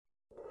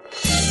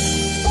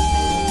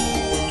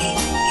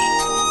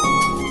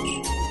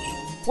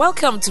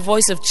Welcome to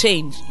Voice of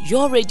Change,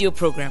 your radio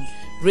program,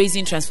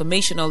 raising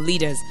transformational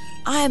leaders.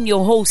 I am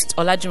your host,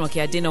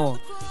 Olajumoke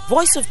Adenowo.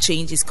 Voice of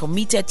Change is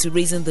committed to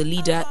raising the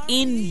leader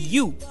in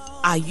you.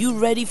 Are you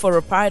ready for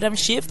a paradigm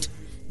shift?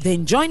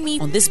 Then join me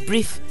on this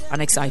brief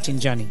and exciting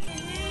journey.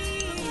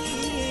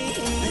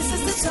 This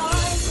is the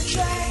time for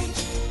change.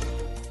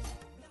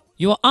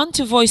 You're on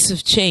to Voice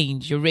of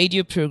Change, your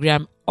radio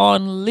program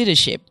on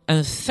leadership,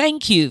 and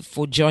thank you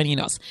for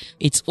joining us.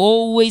 It's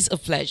always a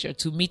pleasure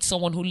to meet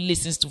someone who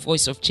listens to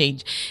Voice of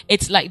Change.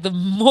 It's like the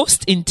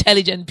most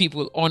intelligent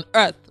people on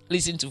earth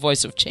listen to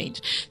Voice of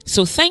Change.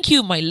 So thank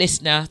you, my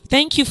listener.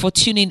 Thank you for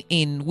tuning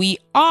in. We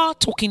are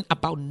talking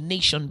about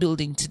nation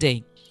building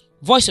today.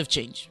 Voice of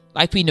Change,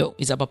 like we know,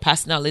 is about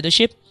personal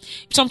leadership.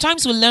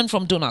 Sometimes we learn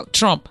from Donald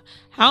Trump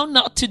how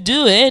not to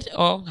do it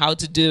or how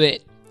to do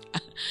it.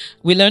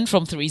 We learn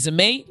from Theresa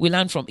May, we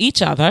learn from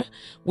each other,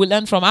 we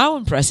learn from our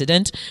own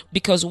president,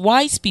 because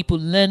wise people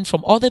learn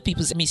from other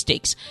people's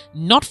mistakes,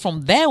 not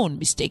from their own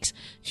mistakes.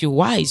 If you're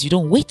wise, you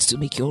don't wait to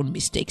make your own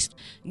mistakes.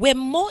 We're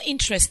more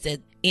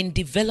interested in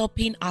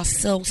developing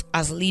ourselves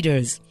as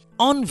leaders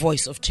on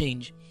Voice of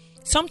Change.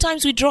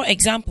 Sometimes we draw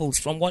examples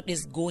from what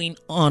is going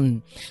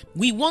on.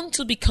 We want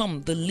to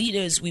become the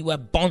leaders we were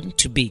born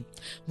to be.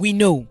 We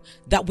know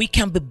that we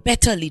can be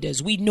better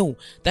leaders. We know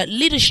that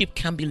leadership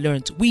can be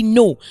learned. We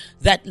know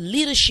that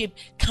leadership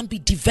can be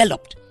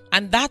developed.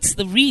 And that's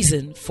the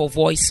reason for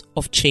Voice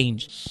of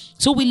Change.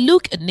 So we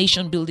look at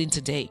nation building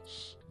today.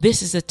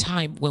 This is a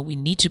time when we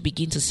need to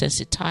begin to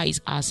sensitize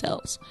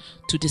ourselves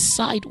to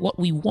decide what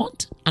we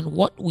want and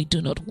what we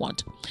do not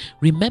want.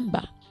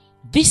 Remember,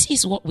 this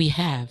is what we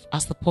have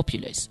as the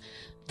populace,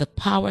 the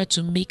power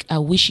to make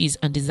our wishes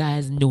and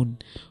desires known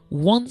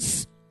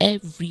once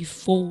every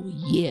 4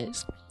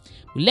 years.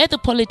 We let the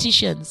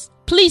politicians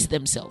please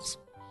themselves.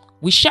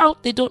 We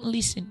shout, they don't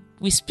listen.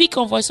 We speak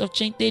on Voice of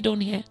Change, they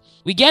don't hear.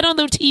 We get on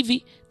the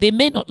TV, they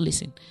may not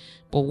listen.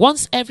 But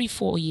once every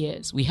 4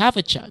 years, we have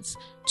a chance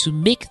to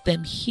make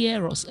them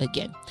hear us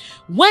again.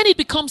 When it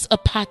becomes a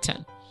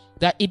pattern,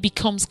 that it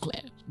becomes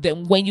clear,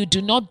 then when you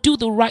do not do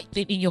the right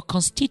thing in your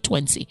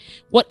constituency,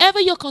 whatever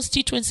your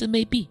constituency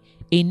may be,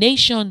 a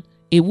nation,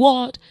 a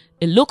ward,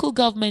 a local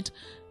government,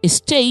 a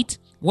state,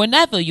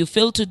 whenever you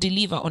fail to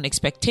deliver on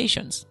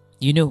expectations,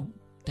 you know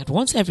that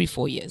once every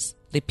 4 years,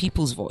 the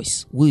people's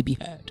voice will be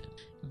heard.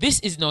 This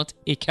is not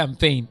a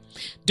campaign.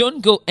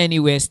 Don't go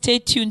anywhere. Stay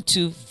tuned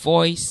to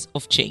Voice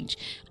of Change.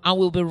 And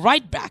we'll be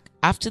right back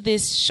after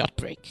this short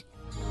break.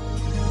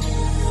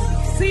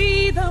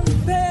 See them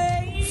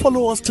face.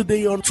 Follow us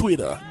today on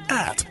Twitter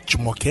at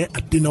Jumoke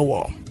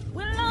Adenowo.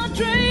 Will our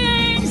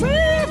dreams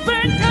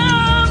even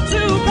come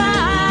to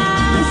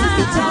pass? This is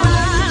the time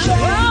to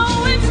change.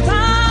 Oh, it's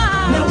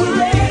time. Now we're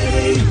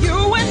ready.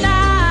 You and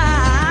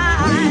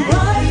I. We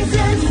rise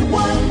as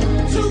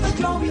one to the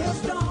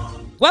glorious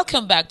dawn.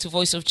 Welcome back to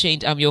Voice of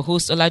Change. I'm your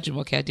host,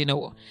 Olajumoke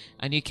Adenowo.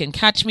 And you can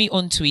catch me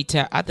on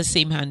Twitter at the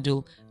same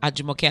handle,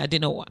 Jumoke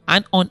Adenowo,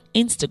 and on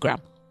Instagram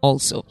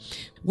also,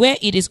 where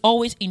it is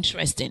always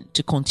interesting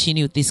to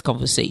continue this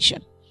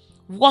conversation.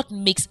 What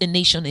makes a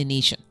nation a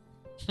nation?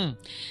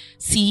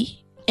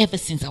 See, ever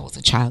since I was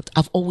a child,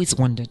 I've always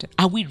wondered,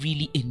 are we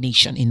really a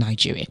nation in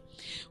Nigeria?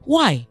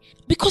 Why?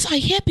 Because I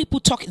hear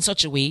people talk in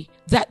such a way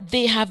that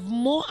they have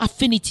more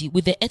affinity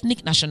with their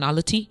ethnic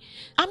nationality.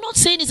 I'm not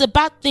saying it's a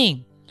bad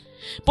thing,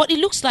 but it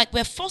looks like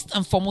we're first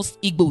and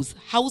foremost Igbos,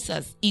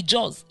 Hausas,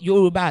 Ijos,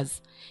 Yorubas,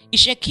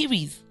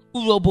 Ishekiris,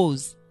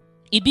 Urobos,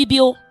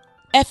 Ibibio,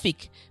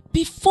 Efik,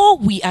 before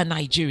we are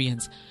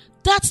Nigerians.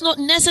 That's not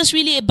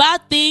necessarily a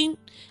bad thing.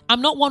 I'm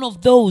not one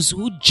of those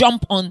who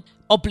jump on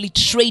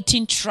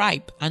obliterating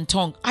tribe and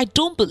tongue. I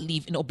don't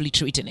believe in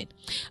obliterating it.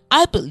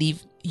 I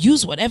believe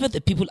use whatever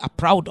the people are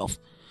proud of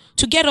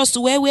to get us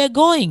to where we're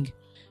going.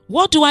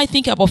 What do I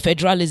think about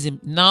federalism?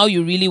 Now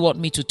you really want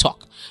me to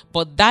talk.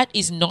 But that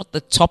is not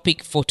the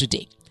topic for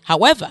today.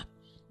 However,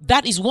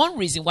 that is one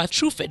reason why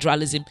true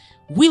federalism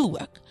will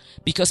work.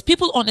 Because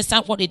people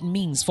understand what it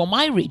means for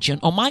my region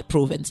or my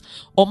province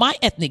or my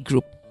ethnic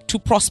group to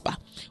prosper,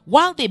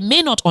 while they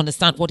may not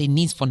understand what it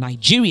means for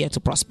Nigeria to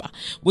prosper,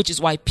 which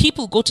is why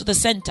people go to the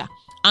center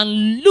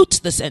and loot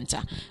the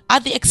center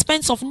at the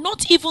expense of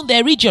not even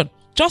their region,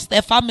 just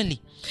their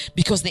family,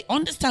 because they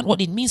understand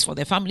what it means for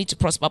their family to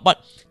prosper.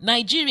 But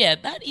Nigeria,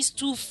 that is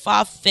too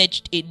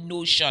far-fetched a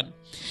notion,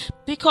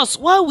 because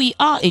while we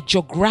are a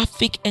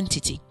geographic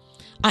entity,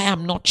 I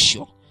am not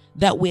sure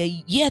that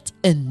we're yet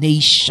a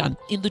nation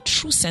in the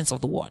true sense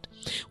of the word.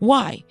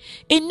 Why?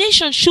 A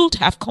nation should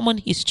have common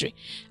history.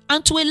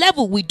 And to a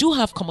level, we do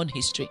have common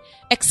history,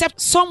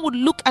 except some would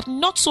look at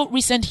not so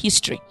recent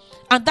history.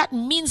 And that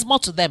means more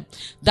to them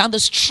than the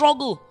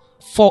struggle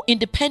for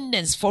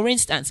independence. For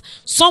instance,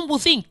 some will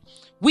think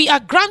we are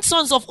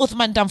grandsons of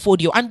Uthman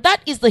Danfodio, and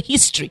that is the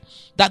history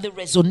that they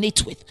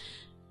resonate with.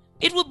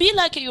 It would be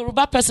like a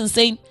Yoruba person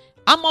saying,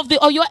 I'm of the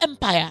Oyo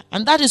Empire,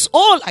 and that is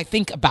all I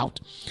think about.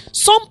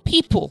 Some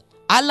people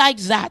are like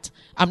that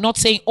I'm not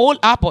saying all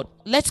are, but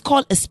let's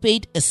call a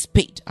spade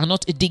and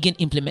not a digging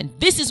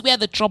implement. This is where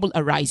the trouble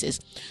arises.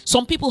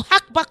 Some people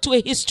hack back to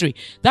a history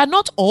that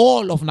not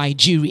all of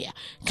Nigeria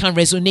can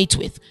resonate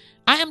with.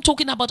 I am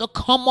talking about a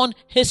common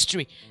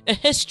history, a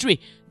history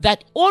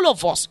that all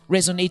of us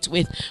resonate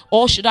with,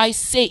 or should I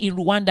say in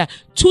Rwanda,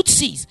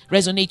 Tutsis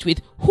resonate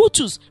with,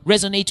 Hutus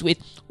resonate with.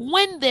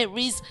 When there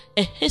is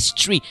a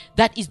history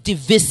that is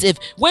divisive,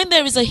 when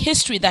there is a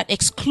history that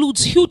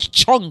excludes huge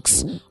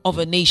chunks of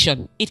a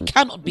nation, it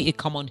cannot be a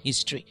common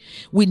history.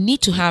 We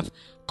need to have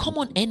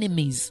common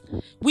enemies.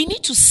 We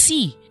need to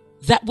see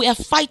that we are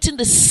fighting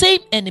the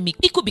same enemy.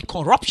 It could be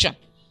corruption.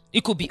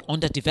 It could be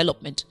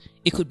underdevelopment.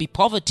 It could be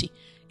poverty.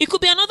 It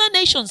could be another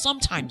nation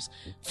sometimes,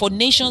 for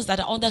nations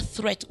that are under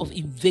threat of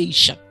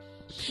invasion.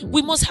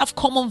 We must have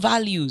common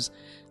values.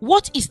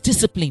 What is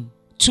discipline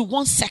to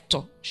one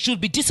sector should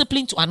be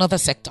discipline to another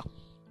sector.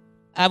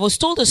 I was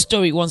told a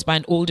story once by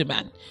an older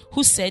man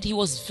who said he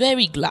was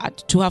very glad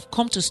to have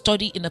come to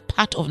study in a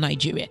part of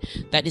Nigeria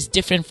that is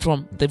different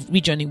from the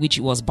region in which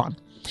he was born.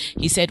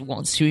 He said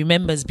once he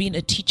remembers being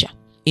a teacher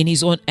in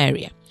his own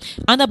area,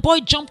 and a boy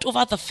jumped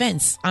over the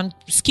fence and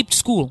skipped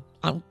school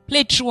and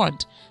played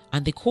truant.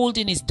 And they called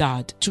in his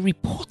dad to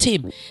report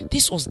him.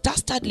 This was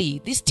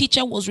dastardly. This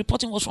teacher was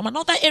reporting was from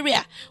another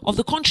area of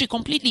the country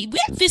completely,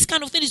 where this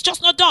kind of thing is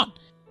just not done.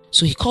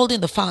 So he called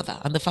in the father,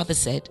 and the father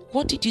said,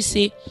 "What did you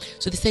say?"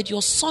 So they said,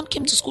 "Your son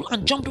came to school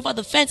and jumped over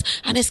the fence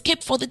and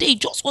escaped for the day. He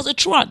just was a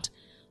truant."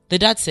 The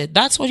dad said,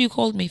 "That's what you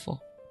called me for?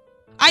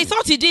 I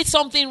thought he did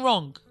something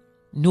wrong."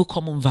 No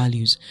common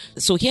values.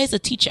 So here's a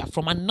teacher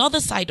from another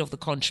side of the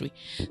country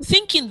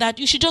thinking that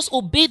you should just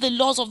obey the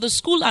laws of the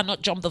school and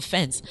not jump the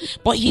fence.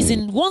 But he's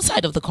in one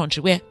side of the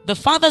country where the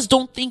fathers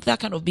don't think that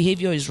kind of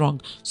behavior is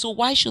wrong. So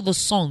why should the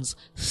sons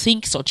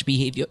think such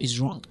behavior is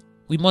wrong?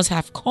 We must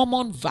have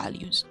common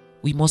values.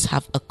 We must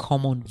have a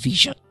common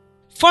vision.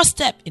 First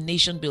step in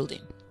nation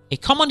building, a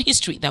common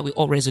history that we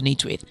all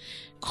resonate with,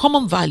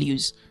 common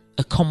values,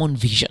 a common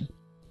vision.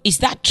 Is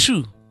that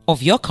true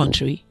of your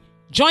country?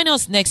 Join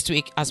us next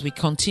week as we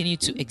continue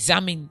to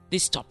examine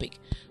this topic.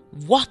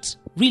 What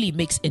really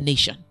makes a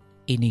nation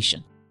a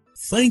nation?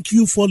 Thank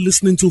you for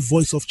listening to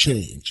Voice of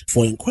Change.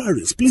 For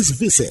inquiries, please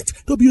visit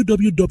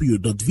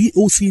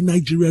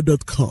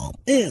www.vocnigeria.com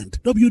and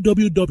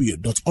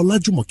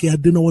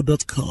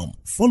www.olajumokeadenawa.com.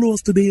 Follow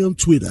us today on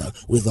Twitter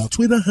with our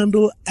Twitter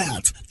handle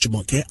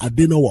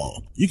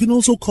 @JumokeAdenawa. You can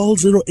also call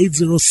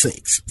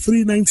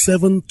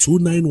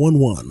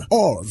 0806-397-2911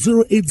 or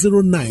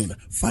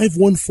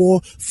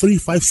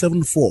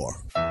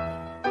 0809-514-3574.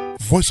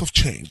 Voice of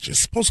Change is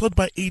sponsored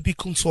by AD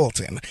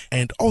Consulting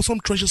and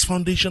Awesome Treasures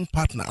Foundation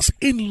partners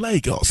in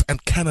Lagos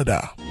and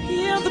Canada.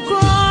 Hear the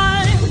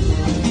cry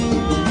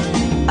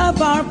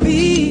of our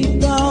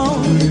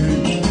people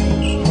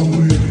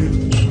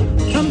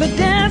from the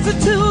desert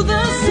to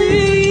the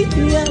sea,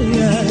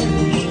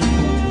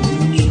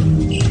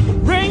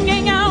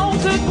 ringing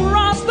out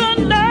across the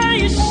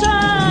nation,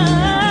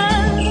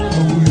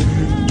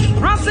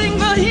 crossing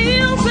the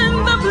hills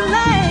in the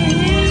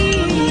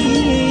plain.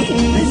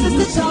 This is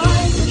the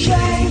time to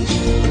change.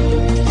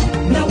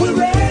 Now we're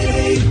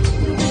ready.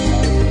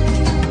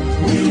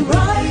 We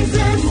rise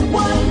as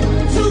one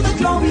to the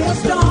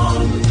glorious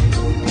dawn.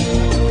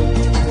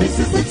 This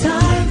is the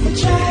time for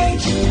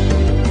change.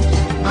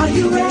 Are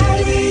you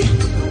ready?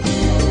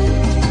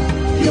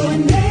 Your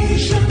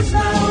nation's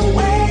now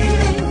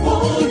waiting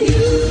for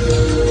you.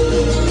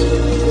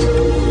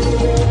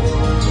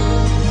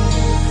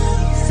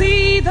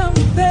 See the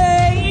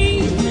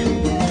faith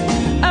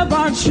of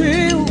our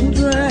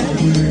children.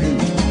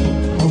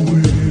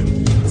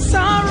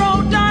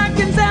 Sorrow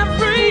darkens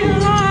every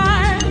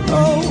heart.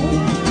 Oh,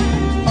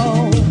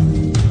 oh.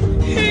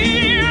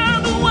 Hear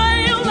the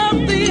wail of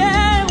the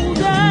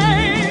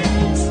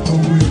elders.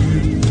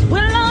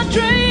 Will our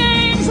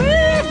dreams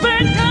ever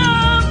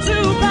come to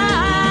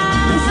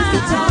pass? This is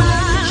the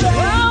time to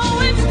change.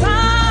 Oh, it's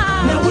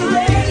time. Now we're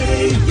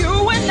ready. You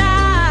and I.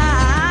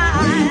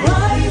 We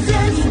rise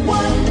as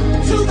one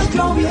to the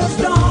glorious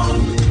dawn.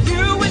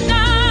 You and I.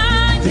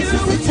 This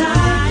is the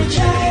time to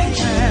change.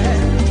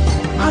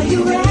 Are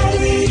you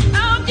ready?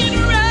 I'm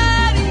getting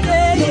ready.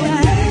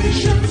 Your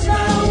nation's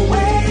now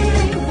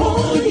waiting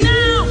for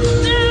you.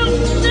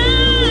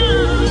 Now.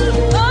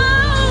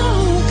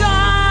 Oh,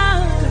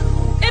 God,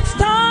 it's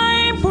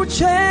time for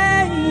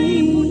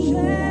change.